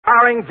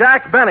starring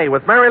Jack Benny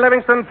with Mary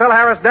Livingston, Phil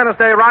Harris, Dennis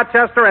Day,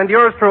 Rochester, and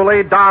yours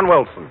truly, Don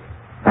Wilson.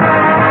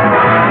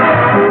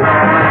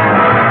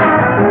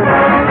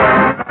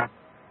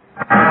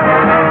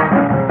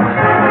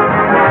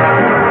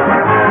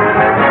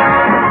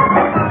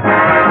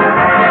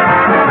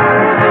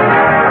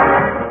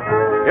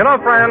 You know,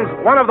 friends,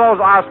 one of those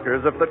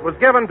Oscars, if it was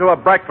given to a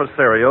breakfast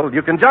cereal,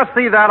 you can just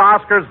see that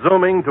Oscar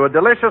zooming to a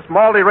delicious,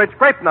 malty-rich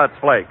Grape Nuts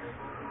flake.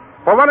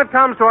 For when it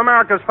comes to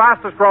America's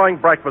fastest-growing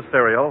breakfast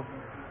cereal,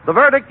 the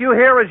verdict you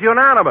hear is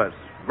unanimous.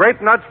 Grape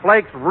Nuts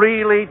Flakes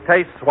really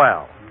taste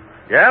swell.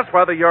 Yes,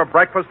 whether you're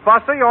breakfast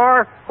fussy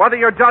or whether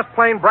you're just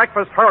plain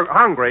breakfast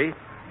hungry,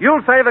 you'll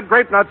say that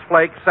Grape Nuts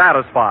Flakes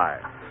satisfy.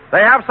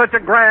 They have such a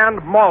grand,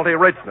 malty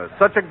richness,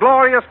 such a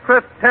glorious,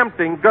 crisp,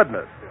 tempting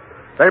goodness.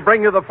 They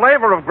bring you the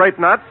flavor of grape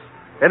nuts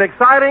in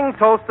exciting,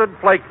 toasted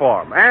flake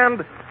form.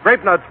 And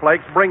Grape Nuts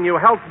Flakes bring you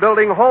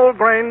health-building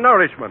whole-grain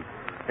nourishment,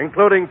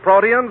 including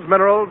proteins,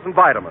 minerals, and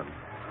vitamins.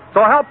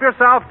 So help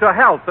yourself to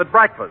health at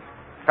breakfast.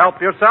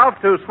 Help yourself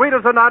to sweet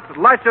as a nut,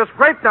 luscious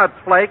Grape Nuts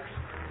Flakes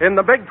in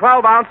the big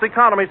 12-ounce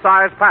economy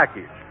size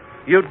package.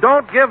 You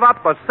don't give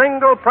up a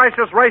single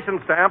precious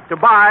ration stamp to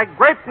buy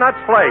Grape Nuts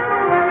Flakes.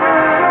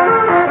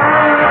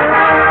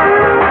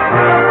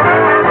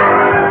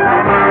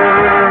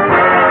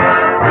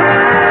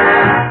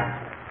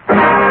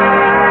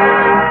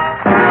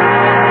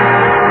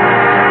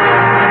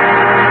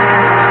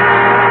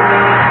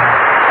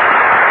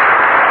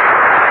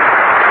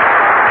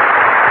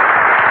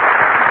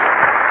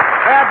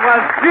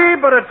 Gee,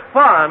 but it's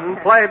fun,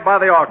 played by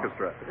the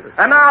orchestra.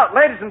 And now,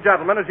 ladies and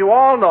gentlemen, as you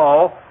all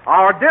know,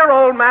 our dear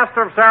old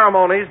master of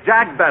ceremonies,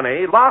 Jack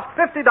Benny, lost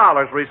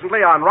 $50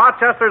 recently on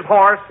Rochester's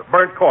horse,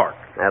 Burnt Cork.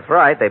 That's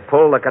right. They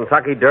pulled the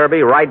Kentucky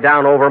Derby right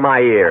down over my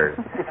ears.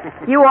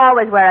 You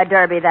always wear a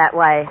derby that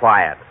way.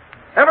 Quiet.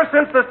 Ever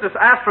since this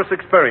disastrous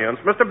experience,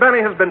 Mr.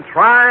 Benny has been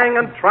trying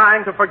and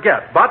trying to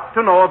forget, but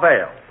to no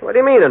avail. What do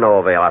you mean to no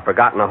avail? I've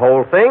forgotten the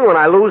whole thing. When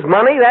I lose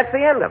money, that's the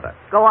end of it.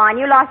 Go on.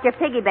 You lost your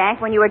piggy bank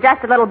when you were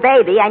just a little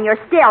baby, and you're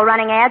still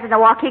running ads in the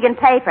Waukegan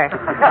paper.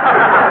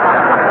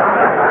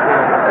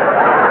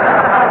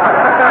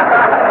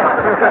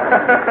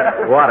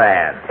 What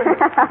ad?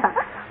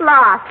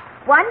 Lost.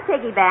 One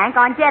piggy bank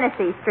on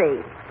Genesee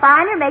Street.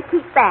 Finder may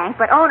keep bank,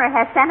 but owner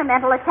has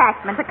sentimental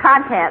attachment to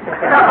contents.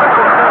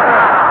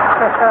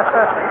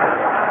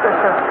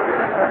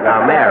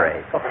 Now,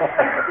 Mary.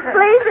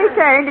 Please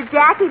return to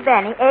Jackie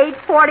Benny, age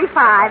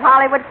 45,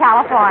 Hollywood,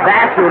 California.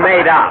 That you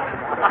made up.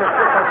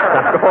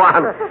 Now,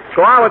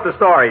 go on with the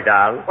story,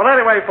 Don. Well,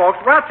 anyway, folks,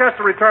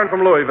 Rochester returned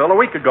from Louisville a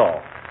week ago.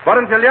 But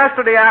until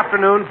yesterday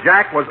afternoon,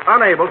 Jack was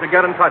unable to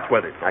get in touch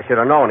with him. I should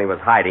have known he was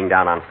hiding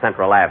down on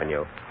Central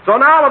Avenue. So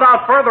now,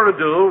 without further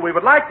ado, we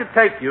would like to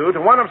take you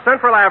to one of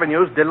Central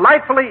Avenue's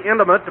delightfully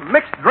intimate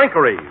mixed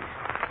drinkeries.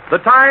 The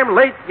time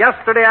late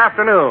yesterday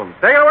afternoon.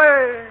 Take it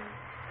away.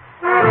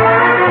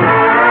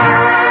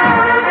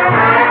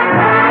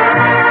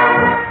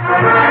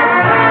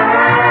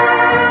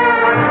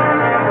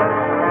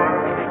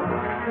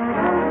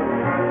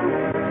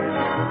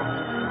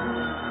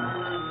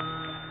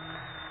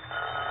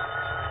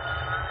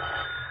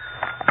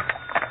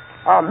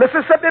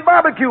 Mississippi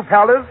Barbecue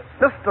Palace.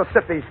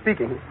 Mississippi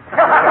speaking.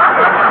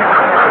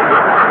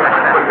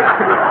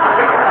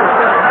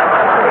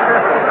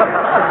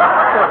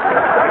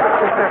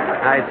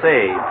 I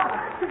see.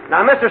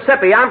 Now,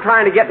 Mississippi, I'm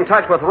trying to get in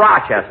touch with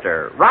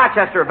Rochester.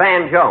 Rochester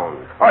Van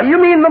Jones. Oh, you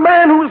mean the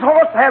man whose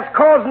horse has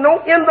caused no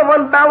end of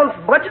unbalanced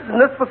budgets in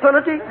this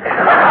vicinity?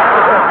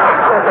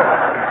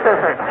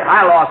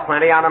 I lost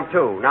plenty on him,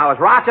 too. Now, is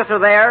Rochester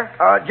there?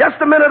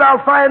 Just a minute,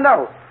 I'll find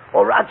out.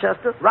 Oh,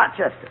 Rochester.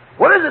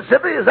 What is it,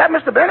 Sippy? Is that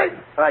Mr. Benny?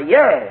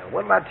 Yeah.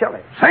 What did I tell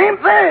him? Same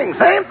thing.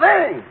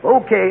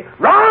 Okay.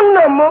 Wrong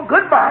number.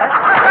 Goodbye.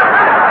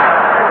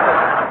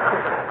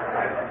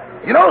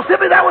 You know,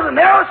 Sippy, that was a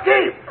narrow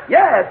escape.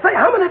 Yeah. Say,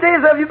 how many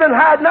days have you been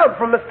hiding out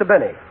from Mr.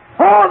 Benny?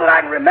 4 that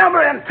I can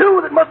remember, and 2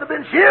 that must have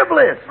been sheer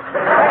bliss.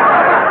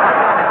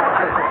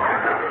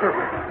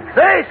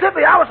 Say,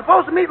 Sippy, I was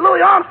supposed to meet Louis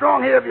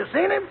Armstrong here. Have you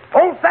seen him?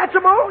 Old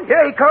Satchmo?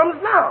 Here he comes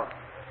now.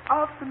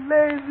 Off the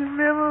lazy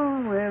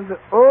river where the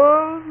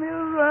old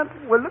mill run.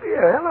 Well, look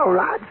here. Hello,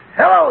 Rod.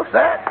 Hello,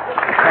 Sat.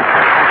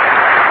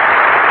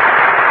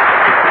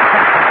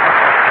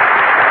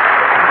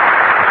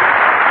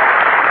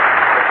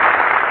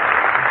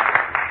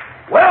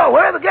 Well,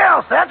 where are the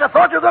gals, Satch? I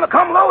thought you were going to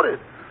come loaded.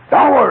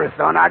 Don't worry,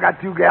 son. I got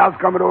 2 gals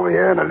coming over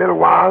here in a little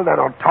while that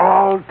are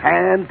tall,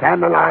 tan,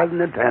 tantalizing,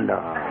 and tender.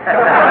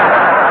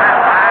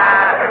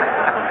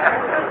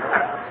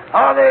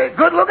 Are they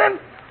good looking?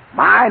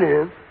 Mine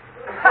is.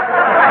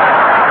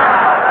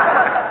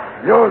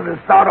 Yours is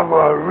sort of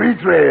a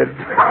retread.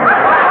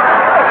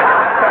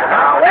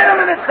 Now, wait a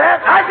minute,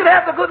 Satch. I should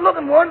have the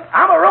good-looking one.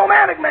 I'm a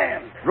romantic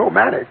man.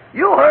 Romantic?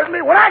 You heard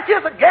me. When I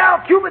kiss a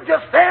gal, Cupid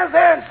just stands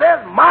there and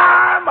says,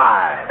 my.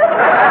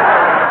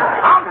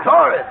 I'm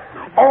torrid.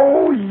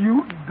 Oh,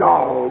 you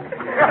dog.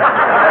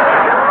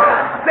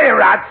 Say,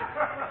 Rats,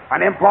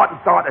 an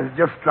important thought has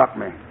just struck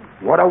me.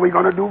 What are we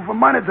going to do for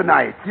money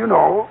tonight? You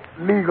know,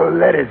 legal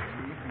lettuce.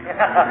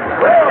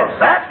 Well,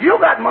 Satch, you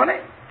got money.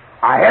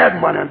 I had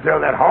money until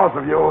that horse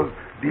of yours,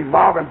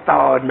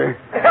 demorganthawed me.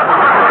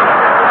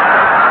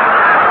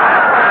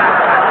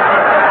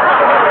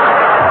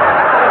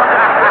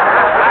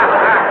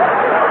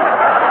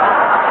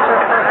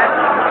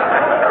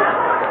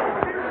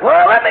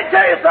 Well, let me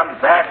tell you something,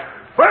 Satch.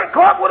 Bert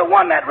Cork would have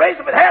won that race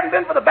if it hadn't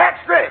been for the back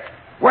stretch.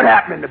 What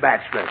happened in the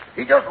backstretch?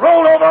 He just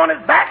rolled over on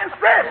his back and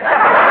stretched.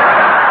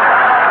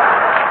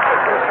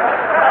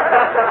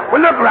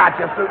 Well, look,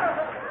 Rochester.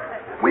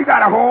 We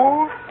got a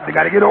hold. They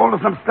got to get hold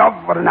of some stuff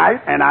for the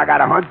night, and I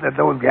got a hunch that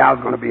those gals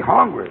are going to be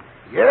hungry.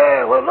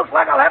 Yeah, well, it looks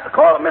like I'll have to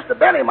call him Mr.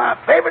 Benny, my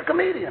favorite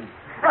comedian.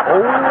 Oh,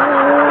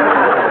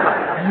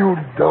 you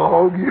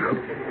dog, you.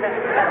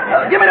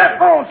 Give me that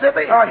phone,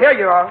 Sippy. Oh, here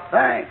you are.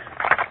 Thanks.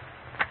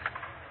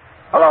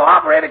 Hello,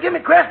 operator. Give me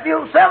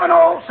Crestview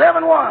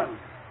 7071.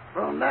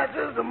 From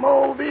Natchez to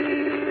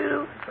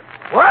Mobile.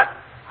 What?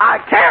 I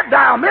can't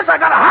dial, miss. I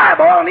got a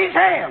highball in each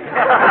hand.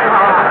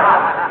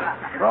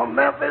 From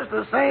Memphis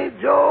to St.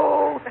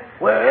 Joe,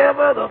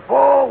 wherever the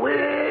four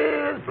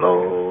winds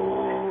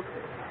blow.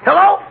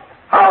 Hello?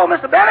 Hello,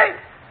 Mr. Benny?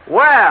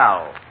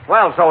 Well,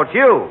 so it's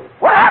you.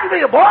 What happened to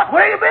you, boss?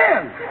 Where you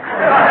been?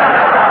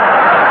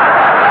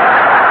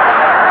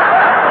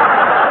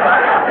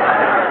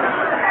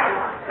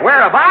 Where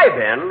have I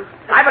been?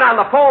 I've been on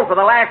the phone for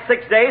the last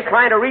 6 days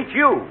trying to reach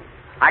you.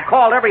 I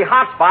called every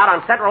hot spot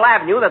on Central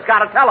Avenue that's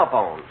got a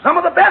telephone. Some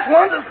of the best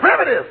ones is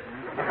primitive.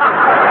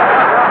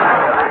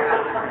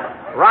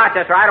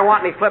 Rochester, I don't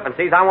want any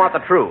flippancies. I want the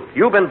truth.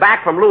 You've been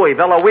back from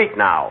Louisville a week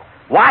now.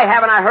 Why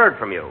haven't I heard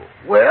from you?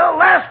 Well,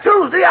 last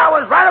Tuesday I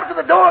was right up to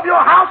the door of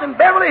your house in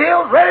Beverly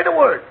Hills ready to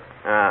work.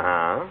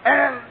 Uh-huh.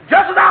 And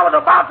just as I was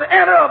about to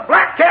enter, a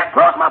black cat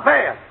crossed my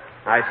path.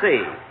 I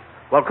see.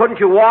 Well, couldn't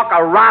you walk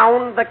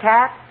around the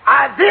cat?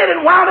 I did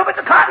and wound up at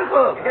the Cotton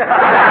Club.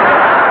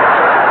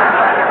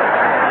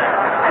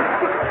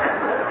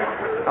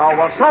 Oh,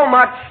 well,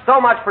 so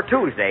much for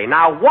Tuesday.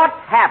 Now, what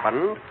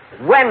happened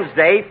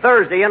Wednesday,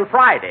 Thursday, and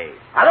Friday?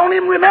 I don't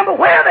even remember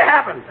where they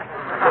happened.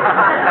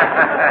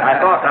 I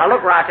thought, now,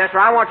 look, Rochester,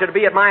 I want you to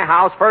be at my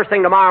house first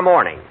thing tomorrow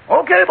morning.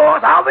 Okay,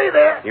 boss, I'll be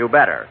there. You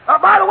better.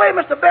 By the way,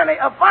 Mr. Benny,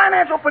 a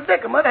financial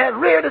predicament has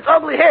reared its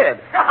ugly head.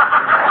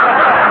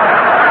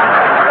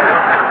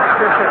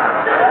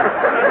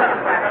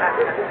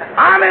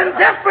 I'm in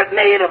desperate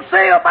need of,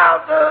 say,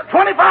 about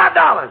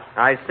 $25.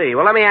 I see.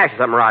 Well, let me ask you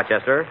something,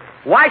 Rochester.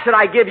 Why should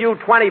I give you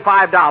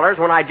 $25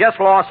 when I just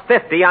lost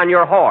 50 on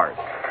your horse?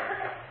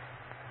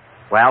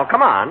 Well,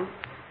 come on.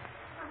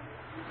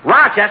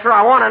 Rochester,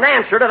 I want an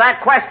answer to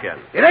that question.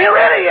 It ain't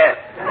ready yet.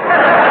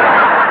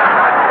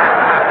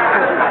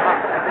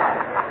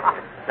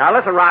 Now,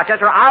 listen,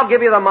 Rochester, I'll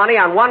give you the money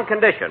on one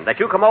condition, that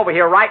you come over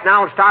here right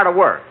now and start to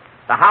work.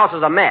 The house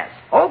is a mess.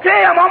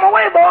 Okay, I'm on my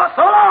way, boss.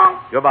 So long.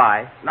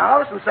 Goodbye. Now,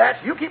 listen,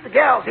 Satch, you keep the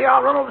gals here.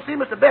 I'll run over to see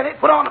Mr. Benny,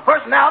 put on the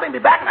personality, and be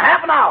back in a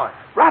half an hour.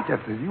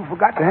 Rochester, you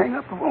forgot to hang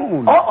up the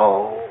phone.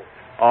 Uh-oh.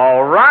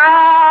 Oh,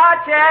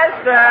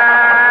 Rochester!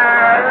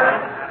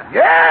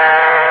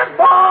 Yes,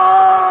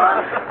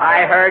 boss!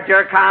 I heard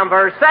your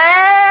conversation.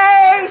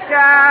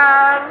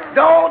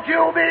 Don't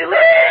you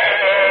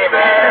believe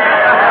it?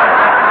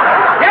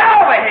 Get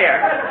over here.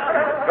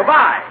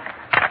 Goodbye.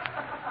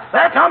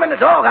 Satch, I'm in the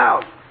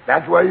doghouse.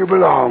 That's where you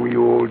belong,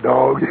 you old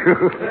dog.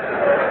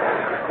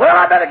 Well,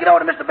 I better get over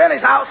to Mr.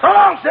 Benny's house. So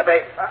long,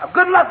 Sippy.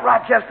 Good luck,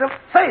 Rochester.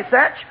 Say,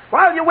 Satch,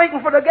 while you're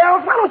waiting for the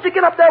gals, why don't you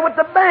get up there with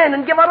the band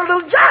and give out a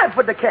little jive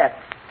for the cats?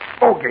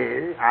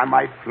 Okay, I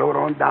might float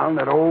on down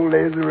that old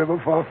lazy river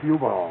for a few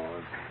balls.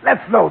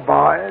 Let's float,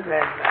 boys.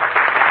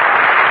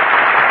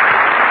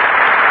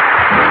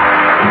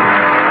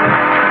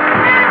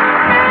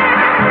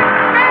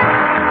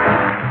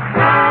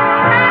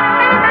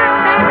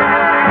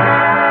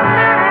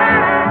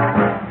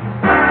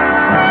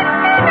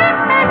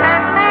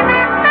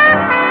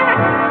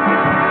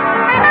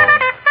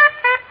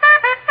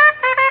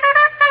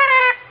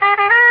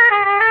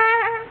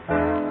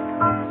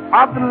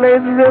 Up the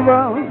lazy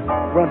river,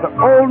 where the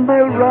old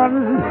mill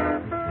runs.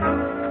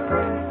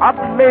 Up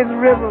the lazy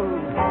river,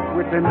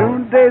 with the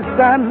noonday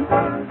sun,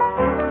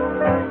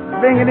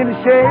 singing in the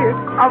shade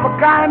of a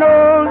kind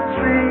old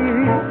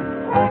tree.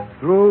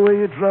 Throw away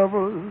your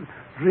troubles,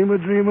 dream a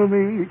dream of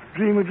me,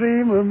 dream a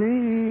dream of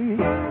me.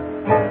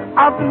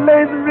 Up the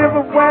lazy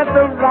river, where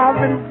the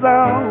robin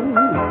song,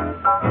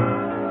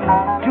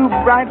 two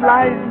bright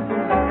lights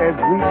as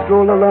we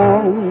stroll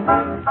along.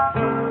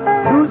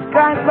 Blue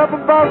skies up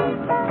above,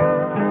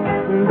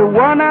 the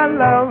one I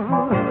love,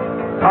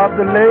 of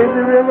the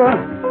lazy river,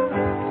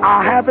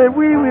 how happy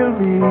we will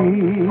be,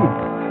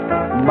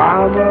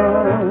 Mama.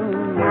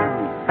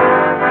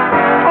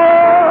 Oh,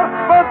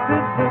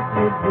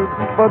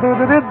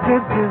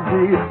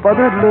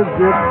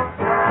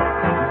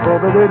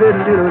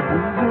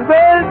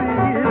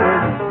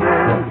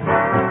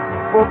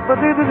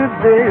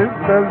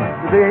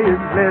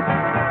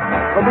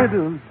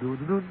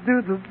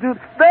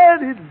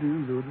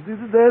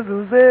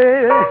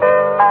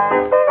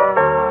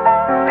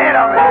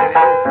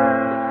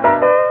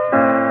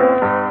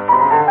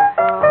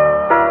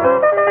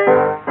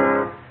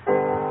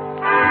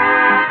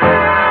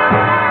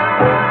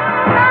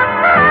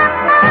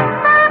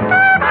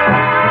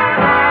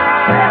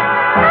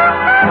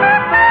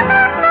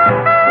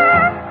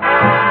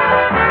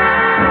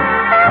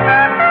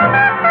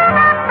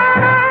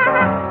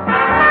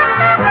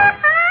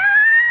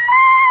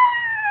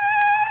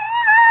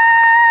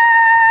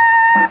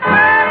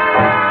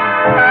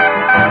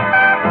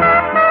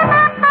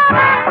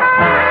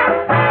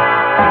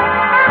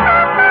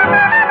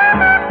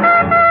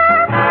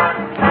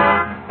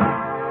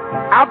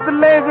 the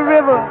lazy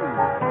river.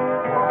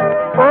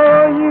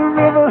 Oh, you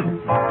river.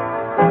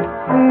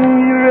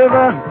 You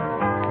river.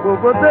 Boo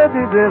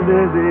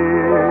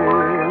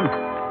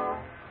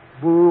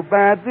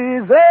batty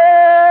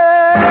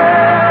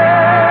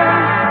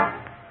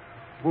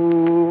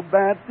Boo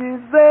batty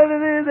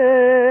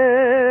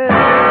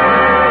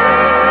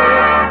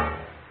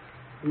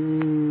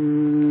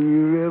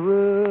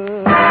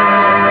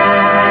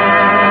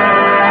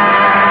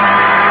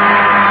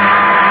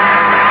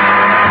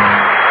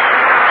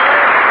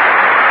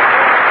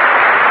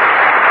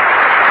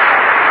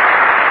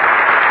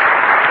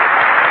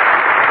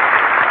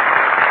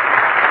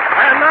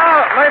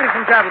Ladies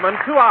and gentlemen,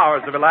 2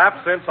 hours have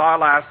elapsed since our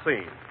last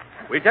scene.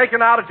 We take you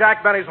now to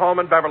Jack Benny's home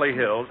in Beverly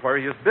Hills, where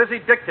he is busy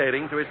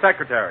dictating to his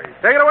secretary.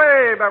 Take it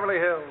away, Beverly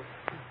Hills.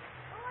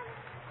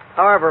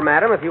 However,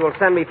 madam, if you will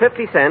send me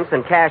 50 cents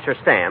in cash or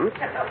stamps,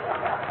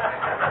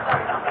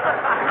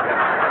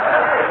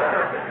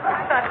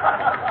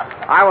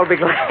 I will be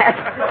glad.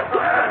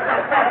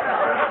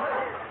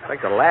 I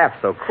like to laugh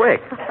so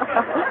quick.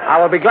 I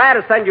will be glad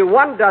to send you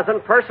 1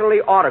 dozen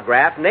personally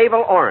autographed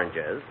navel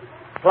oranges,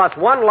 plus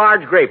 1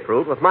 large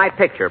grapefruit with my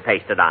picture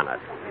pasted on it.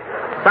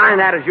 Sign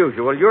that as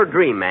usual, your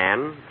dream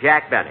man,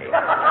 Jack Benny.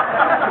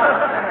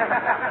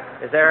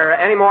 Is there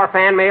any more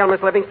fan mail,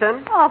 Miss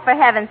Livingston? Oh, for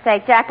heaven's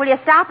sake, Jack, will you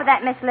stop with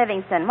that Miss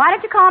Livingston? Why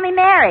don't you call me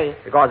Mary?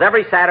 Because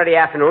every Saturday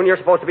afternoon you're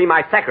supposed to be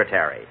my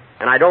secretary,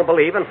 and I don't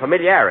believe in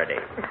familiarity.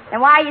 Then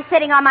why are you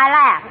sitting on my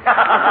lap?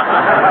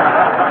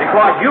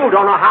 Because you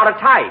don't know how to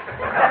type.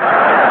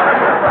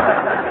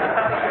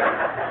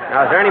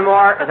 Now, is there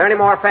any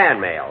more fan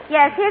mail?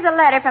 Yes, here's a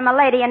letter from a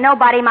lady in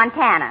Nobody,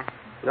 Montana.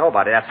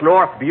 Nobody. That's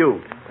North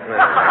Butte.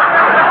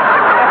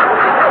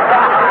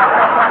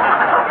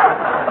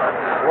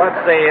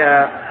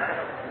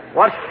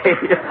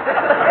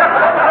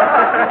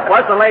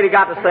 What's the lady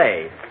got to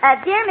say?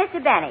 Dear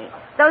Mr. Benny,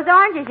 those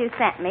oranges you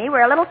sent me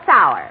were a little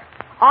sour.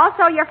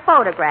 Also your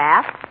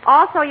photograph.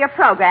 Also your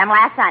program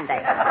last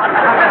Sunday.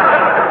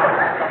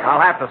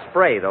 I'll have to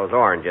spray those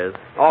oranges.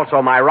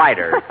 Also my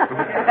writer.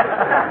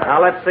 Now,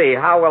 let's see.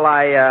 How will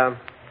I,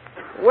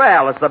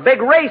 Well, it's the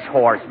big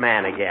racehorse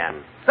man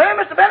again. Say,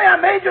 Mr. Benny, I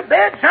made your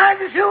bed, shined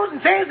your shoes,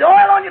 and changed the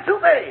oil on your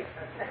toupee.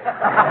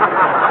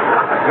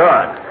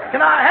 Good.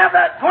 Can I have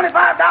that $25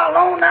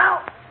 loan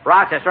now?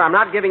 Rochester, I'm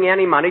not giving you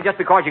any money just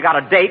because you got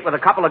a date with a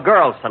couple of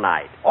girls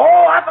tonight.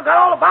 Oh, I forgot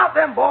all about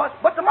them, boss.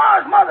 But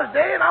tomorrow's Mother's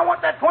Day, and I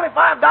want that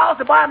 $25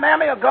 to buy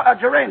Mammy a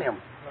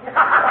geranium.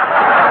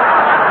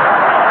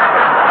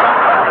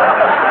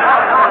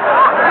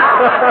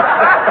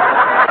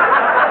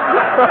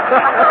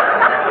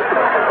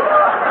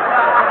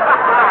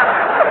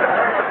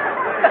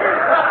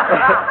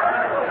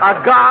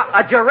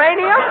 A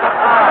geranium?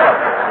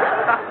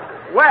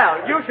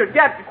 Well, you should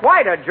get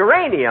quite a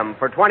geranium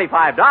for $25.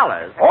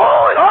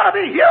 Oh, it ought to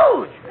be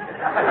huge.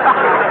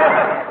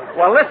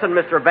 Well, listen,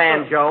 Mr.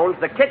 Van Jones,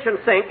 the kitchen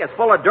sink is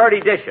full of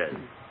dirty dishes.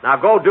 Now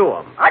go do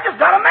them. I just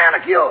got a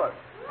manicure.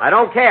 I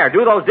don't care.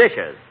 Do those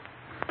dishes.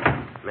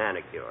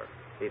 Manicure.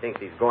 He thinks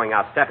he's going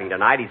out stepping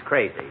tonight. He's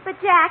crazy. But,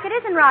 Jack, it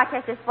isn't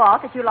Rochester's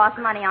fault that you lost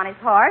money on his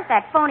horse.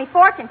 That phony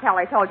fortune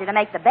teller told you to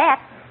make the bet.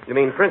 You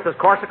mean Princess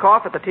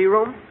Korsakoff at the tea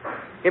room?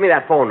 Give me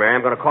that phone, Mary.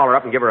 I'm going to call her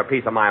up and give her a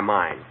piece of my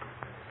mind.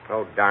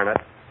 Oh, darn it.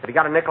 Have you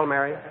got a nickel,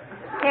 Mary?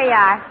 Here you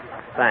are.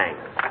 Thanks.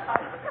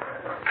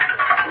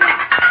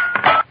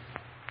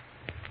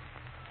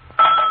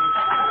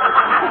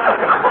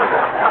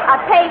 A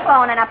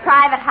payphone in a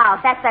private house.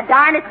 That's the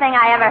darndest thing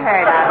I ever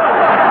heard of.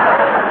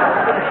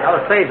 Well,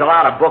 it saves a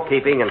lot of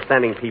bookkeeping and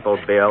sending people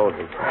bills.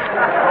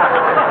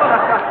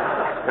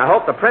 I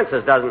hope the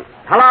princess doesn't...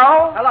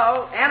 Hello?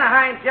 Hello,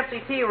 Anaheim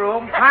Gypsy Tea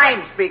Room.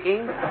 Hines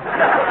speaking.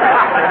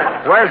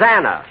 Where's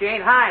Anna? She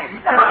ain't Hines.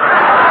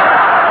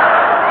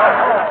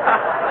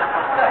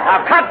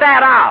 Now, cut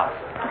that out.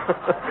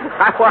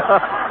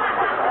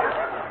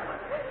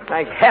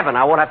 Thank heaven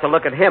I won't have to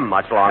look at him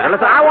much longer.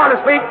 Listen, I want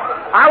to speak...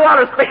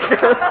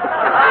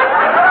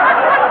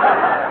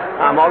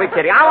 I'm only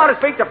kidding. I want to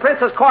speak to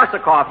Princess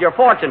Korsakoff, your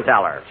fortune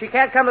teller. She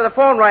can't come to the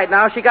phone right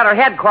now. She got her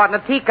head caught in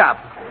a teacup.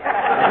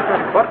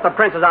 Put the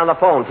princess on the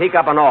phone,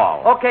 teacup and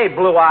all. Okay,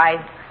 Blue Eye.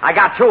 I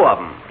got 2 of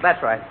them.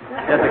 That's right.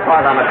 Just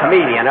because I'm a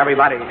comedian,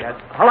 everybody...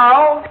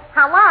 Hello?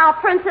 Hello,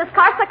 Princess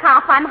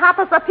Korsakoff. I'm hot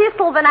as a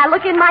pistol when I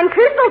look in my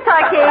crystal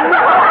talking.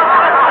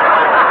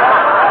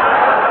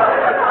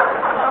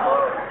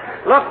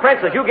 Look,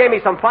 Princess, you gave me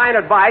some fine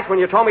advice when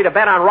you told me to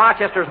bet on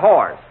Rochester's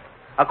horse.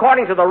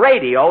 According to the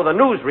radio, the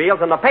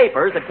newsreels, and the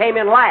papers, it came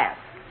in last.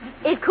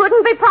 It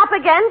couldn't be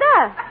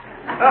propaganda.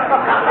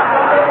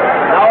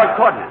 No, it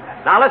couldn't.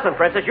 Now, listen,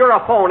 Princess, you're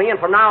a phony, and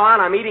from now on,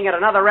 I'm eating at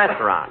another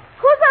restaurant.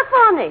 Who's a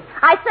phony?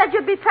 I said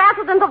you'd be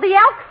president of the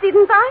Elks,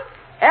 didn't I?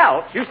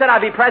 Elks? You said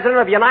I'd be president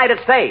of the United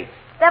States.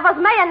 There was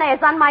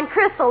mayonnaise on my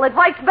crystal. It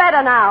works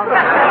better now.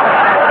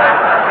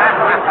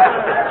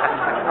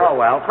 Oh,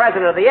 well,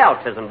 president of the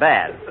Elks isn't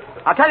bad.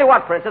 I'll tell you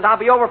what, Princess, I'll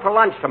be over for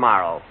lunch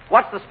tomorrow.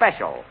 What's the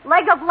special?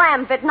 Leg of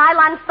lamb with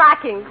nylon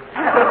stockings.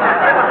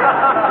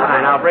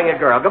 Fine, I'll bring a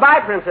girl.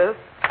 Goodbye, Princess.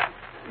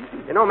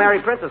 You know,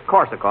 Mary, Princess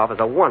Korsakov is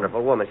a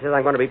wonderful woman. She says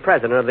I'm going to be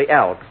president of the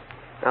Elks.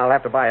 I'll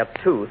have to buy a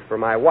tooth for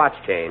my watch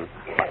chain.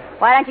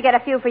 Why don't you get a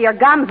few for your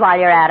gums while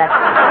you're at it?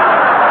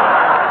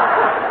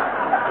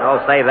 Oh,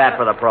 save that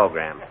for the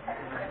program.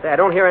 Say, I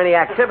don't hear any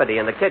activity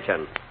in the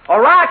kitchen. Oh,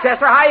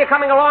 Rochester, how are you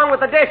coming along with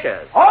the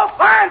dishes? Oh,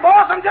 fine,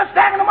 boss. I'm just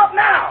stacking them up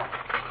now.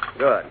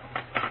 Good.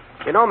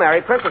 You know,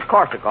 Mary, Princess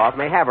Korsakov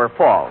may have her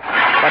faults,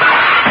 but...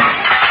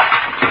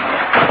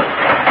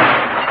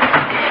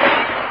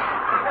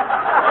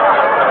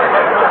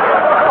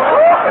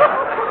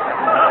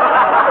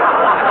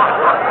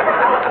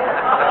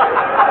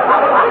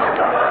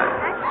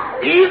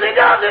 Easy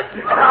does it.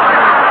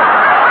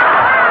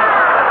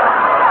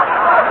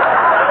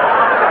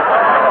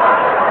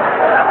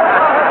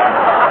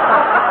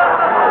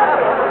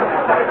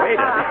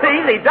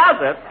 Easy does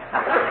it.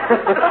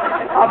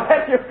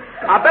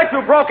 I'll bet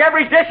you broke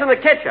every dish in the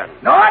kitchen.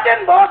 No, I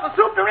didn't, boss. The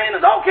soup tureen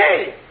is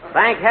okay.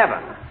 Thank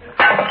heaven.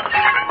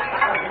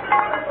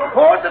 Of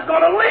course, it's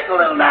going to leak a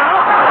little now.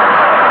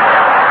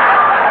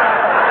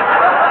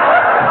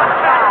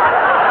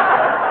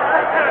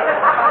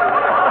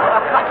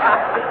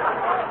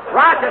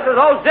 Rochester,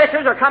 those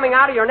dishes are coming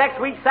out of your next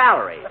week's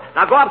salary.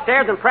 Now go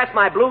upstairs and press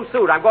my blue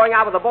suit. I'm going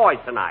out with the boys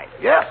tonight.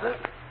 Yes, sir.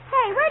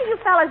 Hey, where do you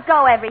fellas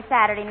go every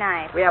Saturday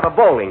night? We have a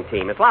bowling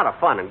team. It's a lot of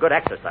fun and good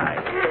exercise.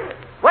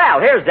 Well,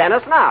 here's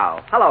Dennis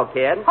now. Hello,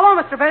 kid. Hello,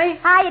 Mr. Benny.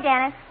 Hiya,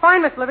 Dennis.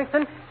 Fine, Miss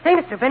Livingston. Say,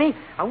 Mr. Benny,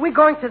 are we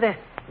going to the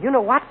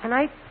you-know-what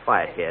tonight?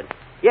 Quiet, kid.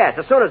 Yes,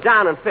 as soon as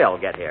John and Phil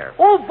get here.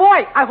 Oh,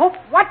 boy, I hope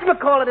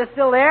whatchamacallit is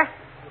still there.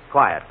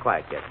 Quiet,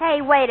 kid.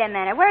 Hey, wait a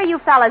minute. Where are you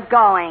fellas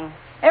going?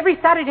 Every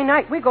Saturday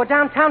night, we go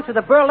downtown to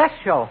the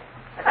burlesque show.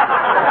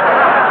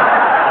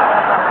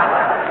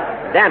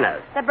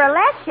 Dennis. The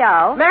burlesque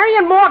show?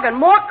 Marion Morgan,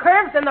 more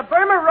curves than the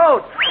Burma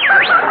Road.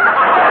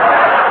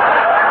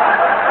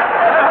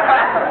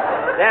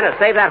 Dennis,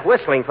 save that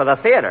whistling for the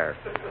theater.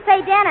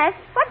 Say, Dennis,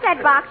 what's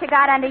that box you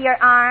got under your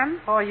arm?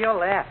 Oh, you'll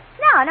laugh.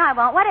 No, I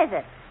won't. What is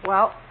it?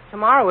 Well,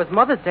 tomorrow is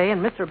Mother's Day,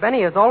 and Mr.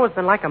 Benny has always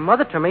been like a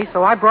mother to me,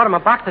 so I brought him a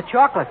box of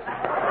chocolates.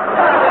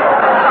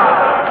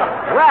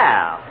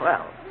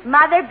 Well.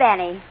 Mother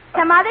Benny.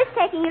 So Mother's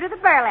taking you to the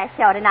burlesque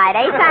show tonight,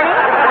 eh, Sonny?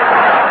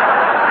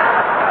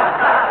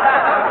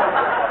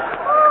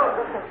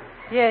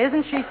 Yeah,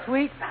 isn't she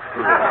sweet?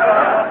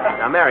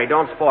 Now, Mary,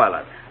 don't spoil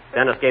it.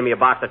 Dennis gave me a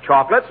box of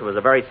chocolates. It was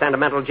a very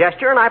sentimental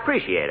gesture, and I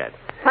appreciate it.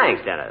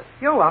 Thanks, Dennis.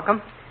 You're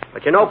welcome.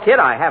 But you know, kid,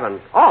 I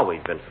haven't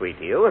always been sweet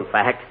to you. In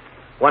fact,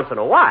 once in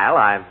a while,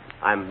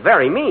 I'm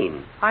very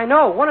mean. I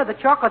know. One of the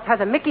chocolates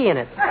has a Mickey in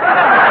it.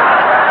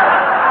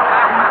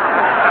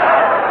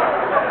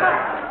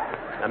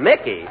 A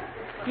Mickey?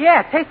 Yeah,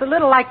 it tastes a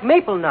little like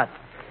maple nut.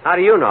 How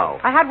do you know?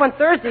 I had one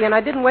Thursday, and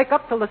I didn't wake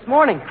up till this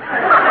morning.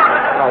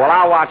 Oh, well,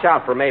 I'll watch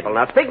out for maple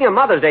nut. Speaking of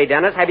Mother's Day,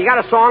 Dennis, have you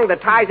got a song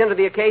that ties into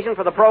the occasion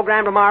for the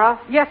program tomorrow?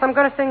 Yes, I'm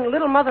going to sing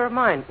Little Mother of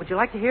Mine. Would you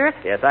like to hear it?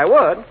 Yes, I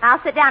would.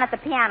 I'll sit down at the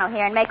piano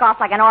here and make off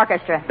like an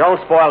orchestra.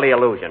 Don't spoil the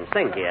illusion.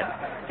 Sing, kid.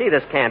 See,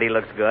 this candy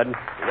looks good.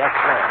 Yes,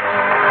 sir.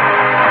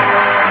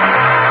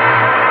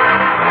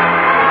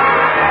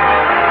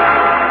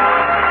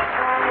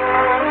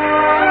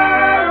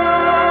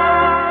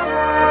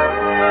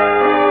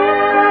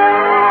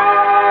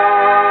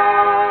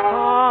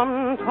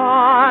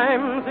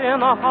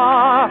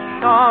 Hush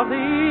of the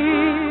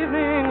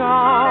evening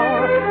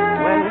hour,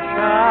 when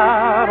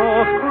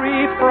shadows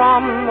creep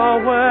from the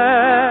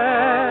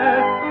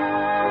west,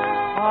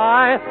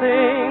 I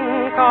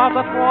think of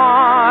the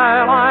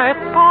twilight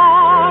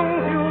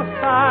songs you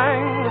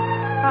sang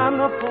and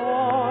the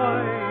boy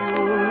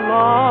you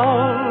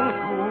loved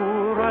to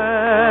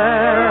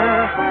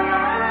rest.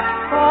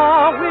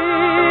 The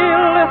wee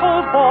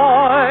little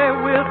boy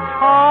with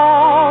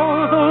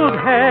tousled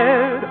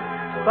head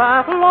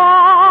that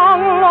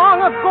long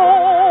ago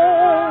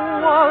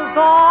was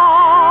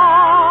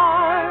thine.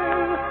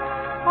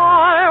 I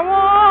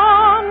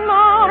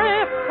wonder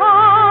if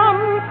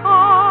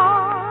sometime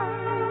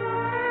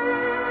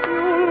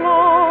you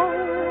long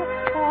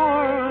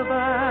for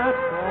that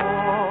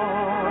boy.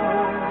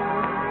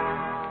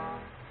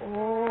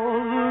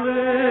 Oh,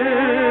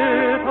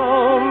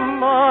 little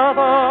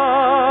mother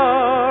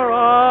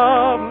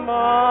of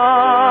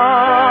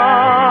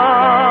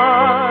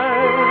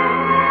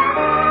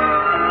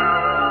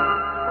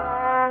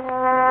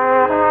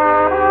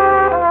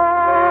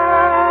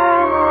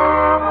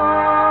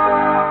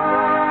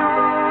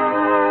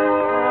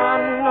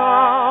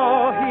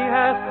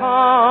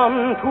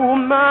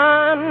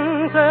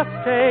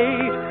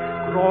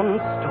grown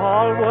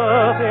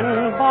stalwart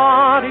in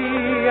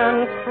body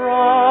and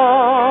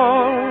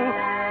strong,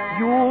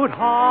 you'd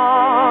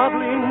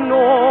hardly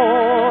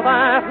know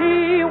that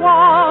he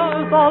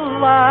was the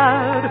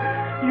lad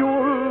you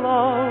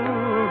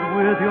loved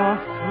with your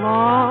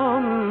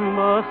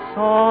slumber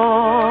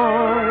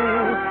song.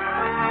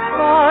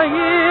 The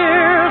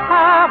years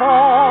have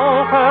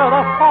altered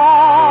the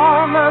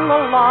form and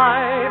the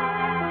life,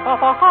 but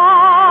the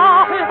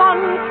heart is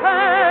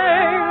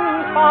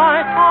unchanged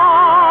by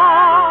time,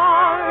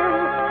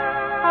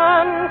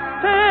 and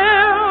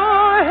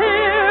still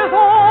his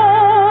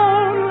own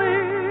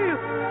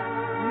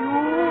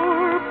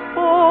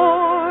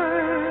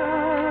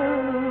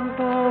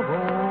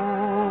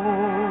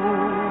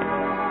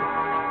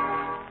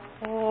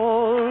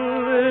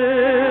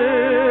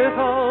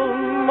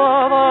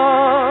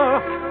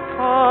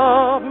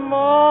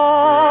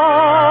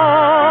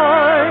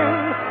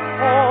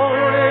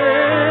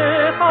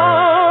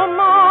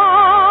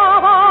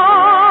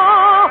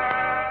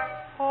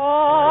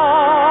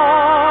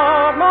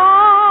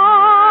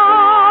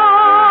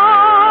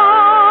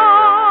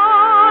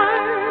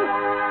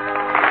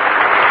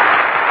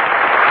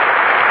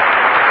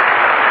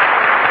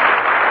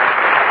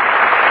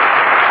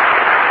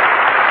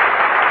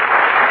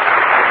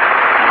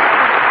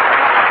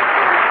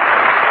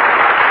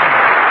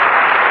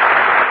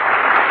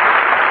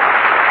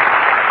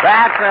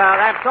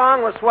That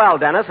song was swell,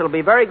 Dennis. It'll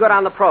be very good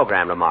on the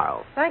program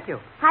tomorrow. Thank you.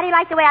 How do you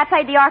like the way I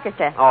played the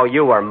orchestra? Oh,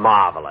 you were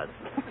marvelous.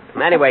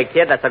 Anyway,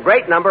 kid, that's a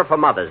great number for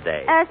Mother's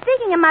Day.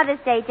 Speaking of Mother's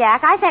Day,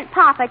 Jack, I sent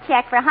Pop a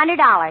check for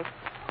 $100.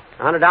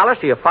 $100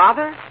 to your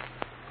father?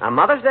 On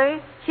Mother's Day?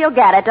 She'll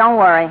get it, don't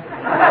worry.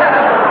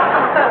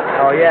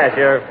 Oh, yes,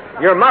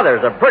 your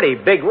mother's a pretty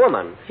big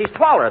woman. She's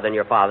taller than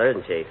your father,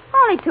 isn't she?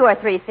 Only 2 or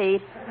 3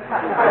 feet.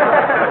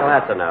 Well,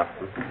 that's enough.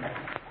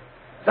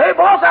 Say,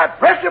 boss, that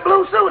pressure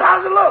blue suit, how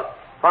does it look?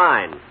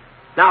 Fine.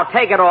 Now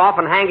take it off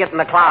and hang it in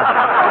the closet.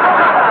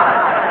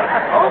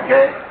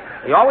 Okay.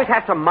 You always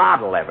have to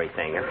model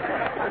everything.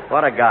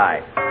 What a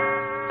guy.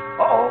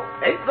 Uh-oh,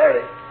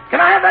 8:30. Can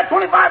I have that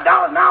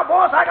 $25 now,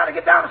 boss? I got to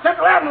get down to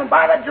Central Avenue and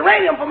buy that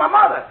geranium for my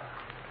mother.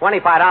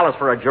 $25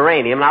 for a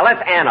geranium. Now,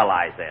 let's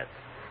analyze this.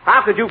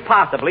 How could you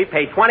possibly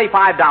pay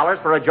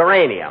 $25 for a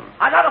geranium?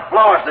 I got a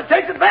florist that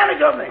takes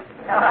advantage of me.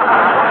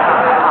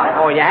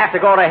 Oh, you have to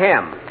go to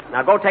him.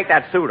 Now, go take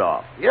that suit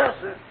off. Yes,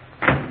 sir.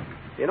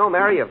 You know,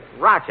 Mary, if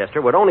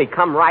Rochester would only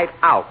come right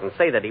out and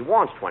say that he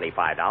wants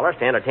 $25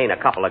 to entertain a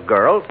couple of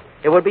girls,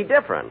 it would be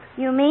different.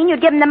 You mean you'd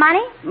give him the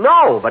money?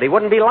 No, but he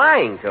wouldn't be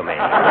lying to me.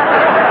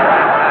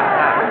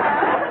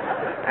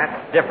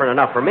 That's different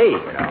enough for me, you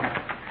know.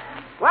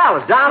 Well,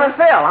 it's Don and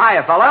Phil.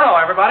 Hiya, fella. Hello,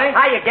 everybody.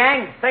 Hiya,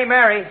 gang. Say,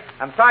 Mary,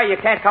 I'm sorry you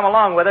can't come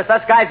along with us.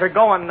 Us guys are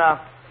going,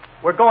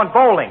 we're going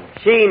bowling.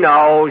 She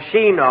knows.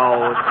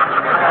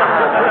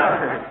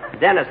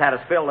 Dennis had to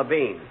spill the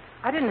beans.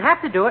 I didn't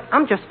have to do it.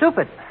 I'm just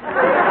stupid.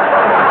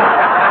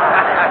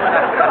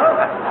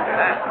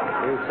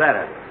 You said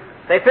it.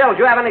 Say, Phil, did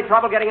you have any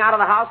trouble getting out of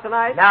the house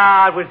tonight?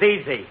 Nah, it was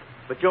easy.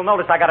 But you'll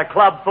notice I got a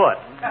club foot.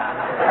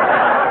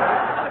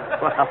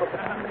 Well,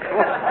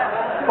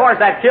 of course,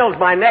 that kills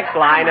my next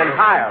line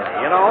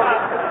entirely, you know.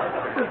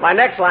 My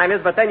next line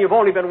is, but then you've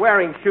only been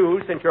wearing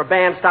shoes since your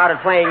band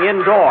started playing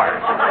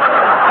indoors.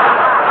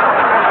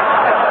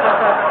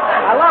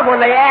 I love when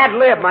they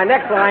ad-lib. My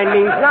next line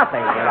means nothing,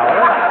 you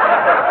know.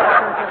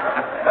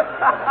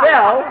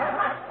 Phil,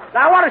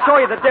 now I want to show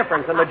you the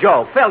difference in the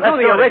joke. Phil, do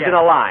the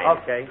original line.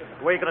 Okay.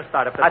 Where are you going to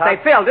start? Up the I top? say,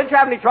 Phil, didn't you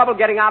have any trouble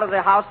getting out of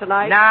the house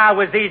tonight? Nah, it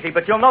was easy,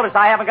 but you'll notice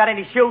I haven't got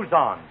any shoes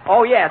on.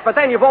 Oh, yes, but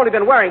then you've only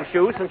been wearing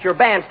shoes since your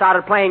band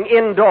started playing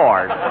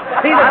indoors.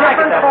 See the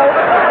difference, folks?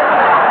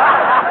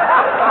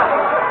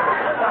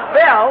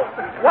 Phil,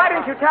 why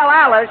didn't you tell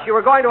Alice you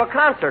were going to a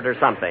concert or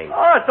something?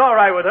 Oh, it's all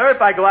right with her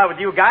if I go out with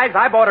you guys.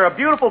 I bought her a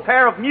beautiful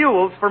pair of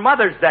mules for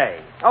Mother's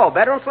Day. Oh,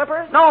 bedroom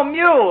slippers? No,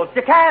 mules.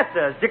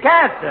 Jacassas.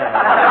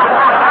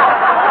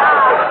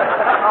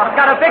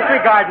 Got a victory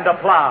garden to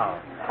plow.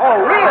 Oh,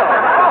 real?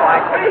 Oh, I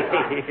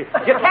see.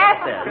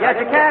 Jacassas. Yeah,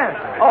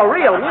 Jacassas. Oh,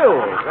 real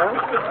mules, huh?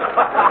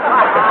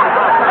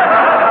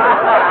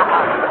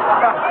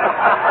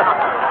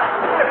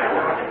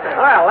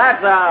 Well,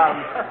 that's,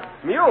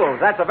 mules.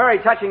 That's a very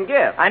touching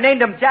gift. I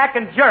named them Jack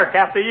and Jerk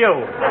after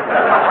you.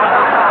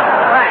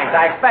 Thanks.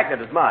 I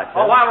expected as much.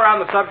 Oh, while we're on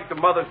the subject of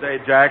Mother's Day,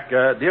 Jack,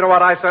 do you know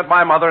what I sent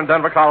my mother in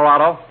Denver,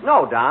 Colorado?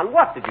 No, Don.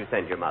 What did you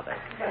send your mother?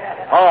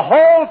 A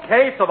whole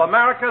case of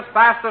America's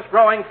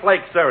fastest-growing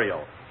flake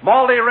cereal.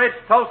 Malty rich,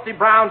 toasty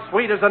brown,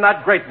 sweet as a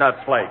nut, great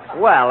nuts flakes.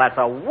 Well, that's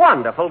a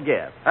wonderful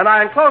gift. And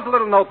I enclosed a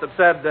little note that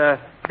said,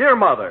 Dear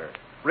Mother,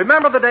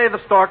 remember the day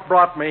the stork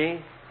brought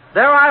me?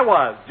 There I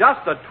was,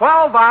 just a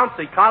 12-ounce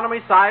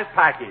economy-size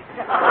package.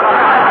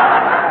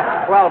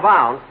 12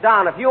 ounce?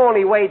 Don, if you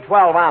only weighed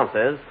 12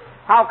 ounces,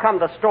 how come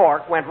the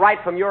stork went right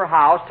from your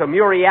house to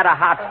Murrieta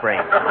Hot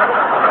Springs?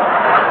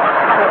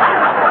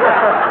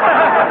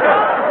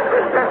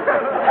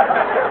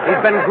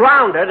 He's been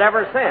grounded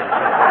ever since.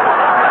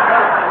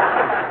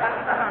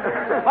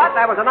 But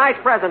that was a nice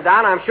present,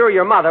 Don. I'm sure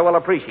your mother will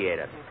appreciate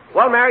it.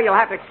 Well, Mary, you'll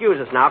have to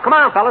excuse us now. Come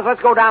on, fellas,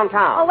 let's go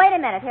downtown. Oh, wait a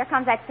minute. Here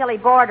comes that silly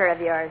boarder of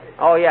yours.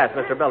 Oh, yes,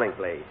 Mr.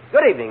 Billingsley.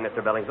 Good evening,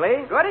 Mr.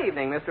 Billingsley. Good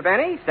evening, Mr.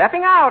 Benny.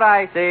 Stepping out,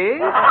 I see.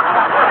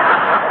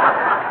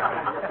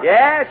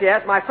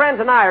 Yes, my friends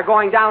and I are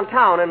going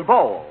downtown and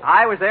bowl.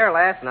 I was there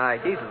last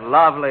night. He's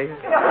lovely.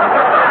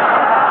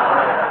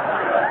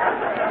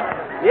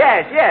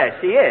 Yes,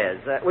 she is.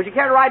 Would you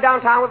care to ride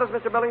downtown with us,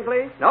 Mr.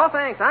 Billingsley? No,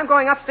 thanks. I'm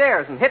going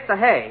upstairs and hit the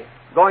hay.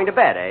 Going to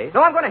bed, eh?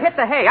 No, I'm going to hit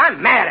the hay.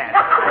 I'm mad at it.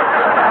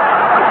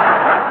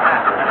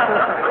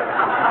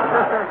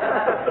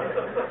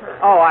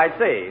 Oh, I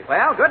see.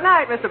 Well, good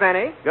night, Mr.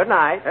 Benny. Good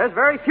night. There's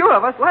very few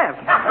of us left.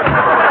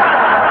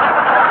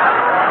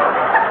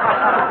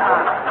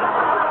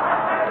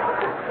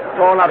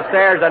 Going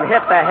upstairs and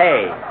hit the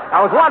hay. I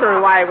was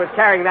wondering why he was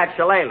carrying that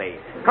shillelagh.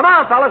 Come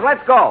on, fellas,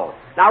 let's go.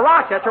 Now,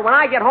 Rochester, when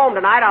I get home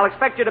tonight, I'll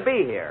expect you to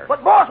be here.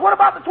 But, boss, what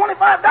about the $25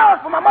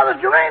 for my mother's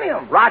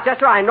geranium?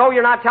 Rochester, I know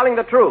you're not telling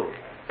the truth.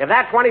 If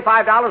that $25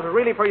 was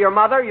really for your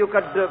mother, you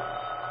could...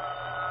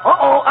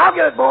 Uh-oh, I'll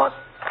get it, boss.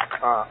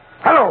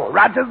 Hello,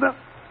 Rochester.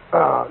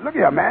 Look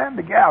here, man.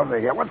 The gals are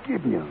here. What's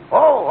keeping you?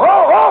 Oh.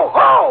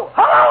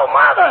 Hello,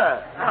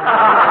 Mother.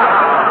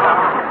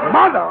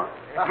 Mother?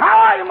 How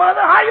are you, Mother?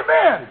 How you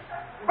been?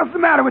 What's the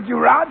matter with you,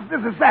 Rog?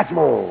 This is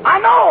Satchmo. I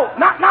know.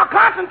 Now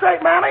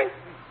concentrate, Mammy.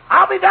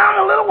 I'll be down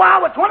in a little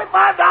while with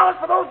 $25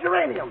 for those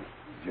geraniums.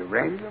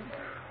 Geranium?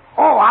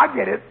 Oh, I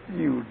get it,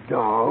 you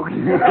dog.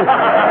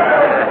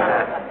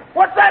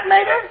 What's that,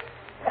 Mater?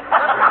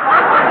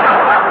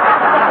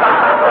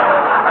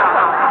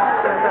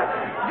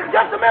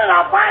 Just a minute,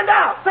 I'll find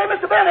out. Say,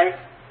 Mr. Benny,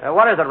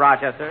 What is it,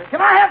 Rochester?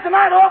 can I have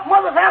tonight off?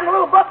 Mother's having a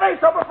little buffet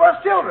supper for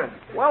us children.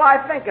 Well,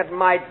 I think it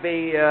might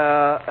be,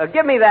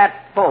 give me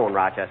that phone,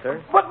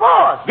 Rochester. But,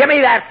 boss, Give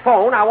me that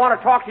phone. I want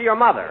to talk to your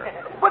mother.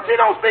 but she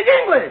don't speak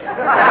English.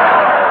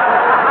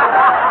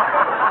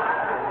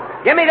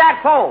 Give me that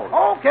phone.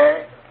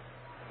 Okay.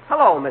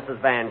 Hello, Mrs.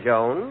 Van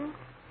Jones.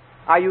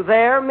 Are you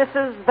there,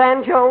 Mrs.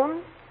 Van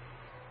Jones?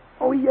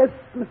 Oh, yes,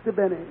 Mr.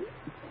 Benny.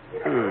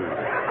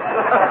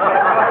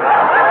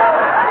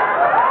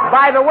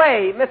 By the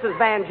way, Mrs.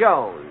 Van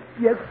Jones,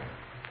 Yes.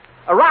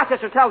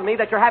 Rochester tells me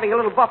that you're having a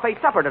little buffet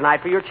supper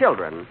tonight for your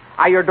children.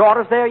 Are your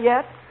daughters there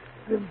yet?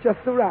 They've just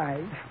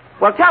arrived.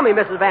 Well, tell me,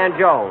 Mrs. Van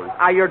Jones,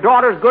 are your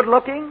daughters good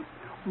looking?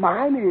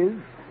 Mine is.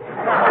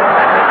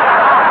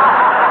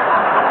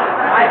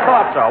 I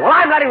thought so. Well,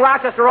 I'm letting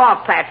Rochester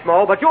off,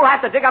 Satchmo, but you'll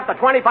have to dig up the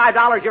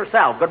 $25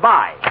 yourself.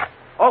 Goodbye.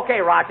 Okay,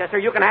 Rochester,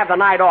 you can have the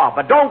night off,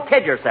 but don't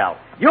kid yourself.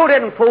 You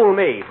didn't fool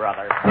me,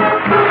 brother.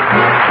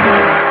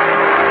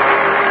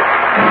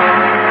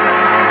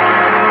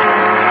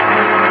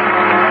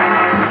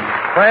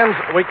 Friends,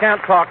 we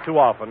can't talk too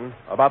often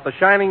about the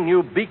shining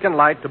new beacon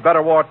light to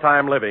better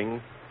wartime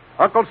living,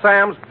 Uncle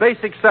Sam's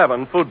Basic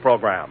 7 food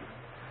program.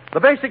 The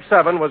Basic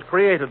 7 was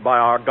created by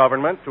our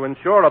government to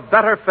ensure a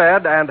better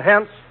fed and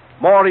hence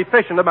more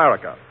efficient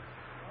America.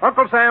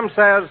 Uncle Sam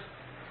says,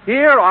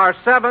 here are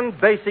 7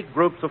 basic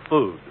groups of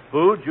food.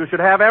 Foods you should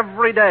have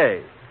every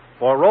day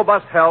for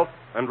robust health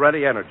and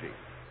ready energy.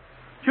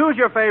 Choose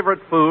your favorite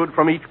food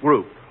from each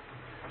group.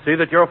 See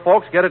that your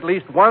folks get at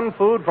least one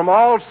food from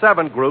all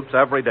 7 groups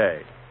every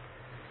day.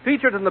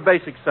 Featured in the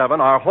Basic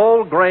 7 are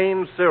whole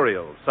grain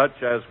cereals,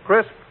 such as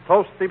crisp,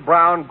 toasty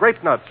brown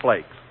grape nut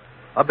flakes,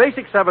 a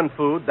Basic 7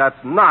 food that's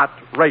not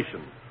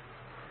ration.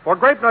 For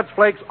grape nut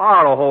flakes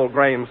are a whole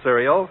grain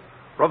cereal,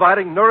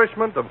 providing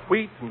nourishment of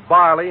wheat and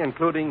barley,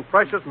 including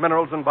precious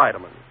minerals and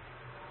vitamins.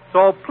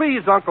 So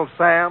please Uncle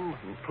Sam,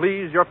 and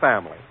please your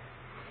family.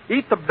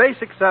 Eat the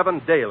Basic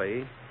 7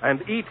 daily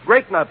and eat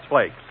grape nut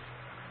flakes.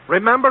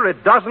 Remember,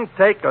 it doesn't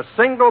take a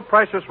single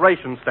precious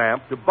ration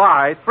stamp to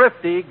buy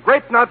thrifty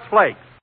grape nuts flakes.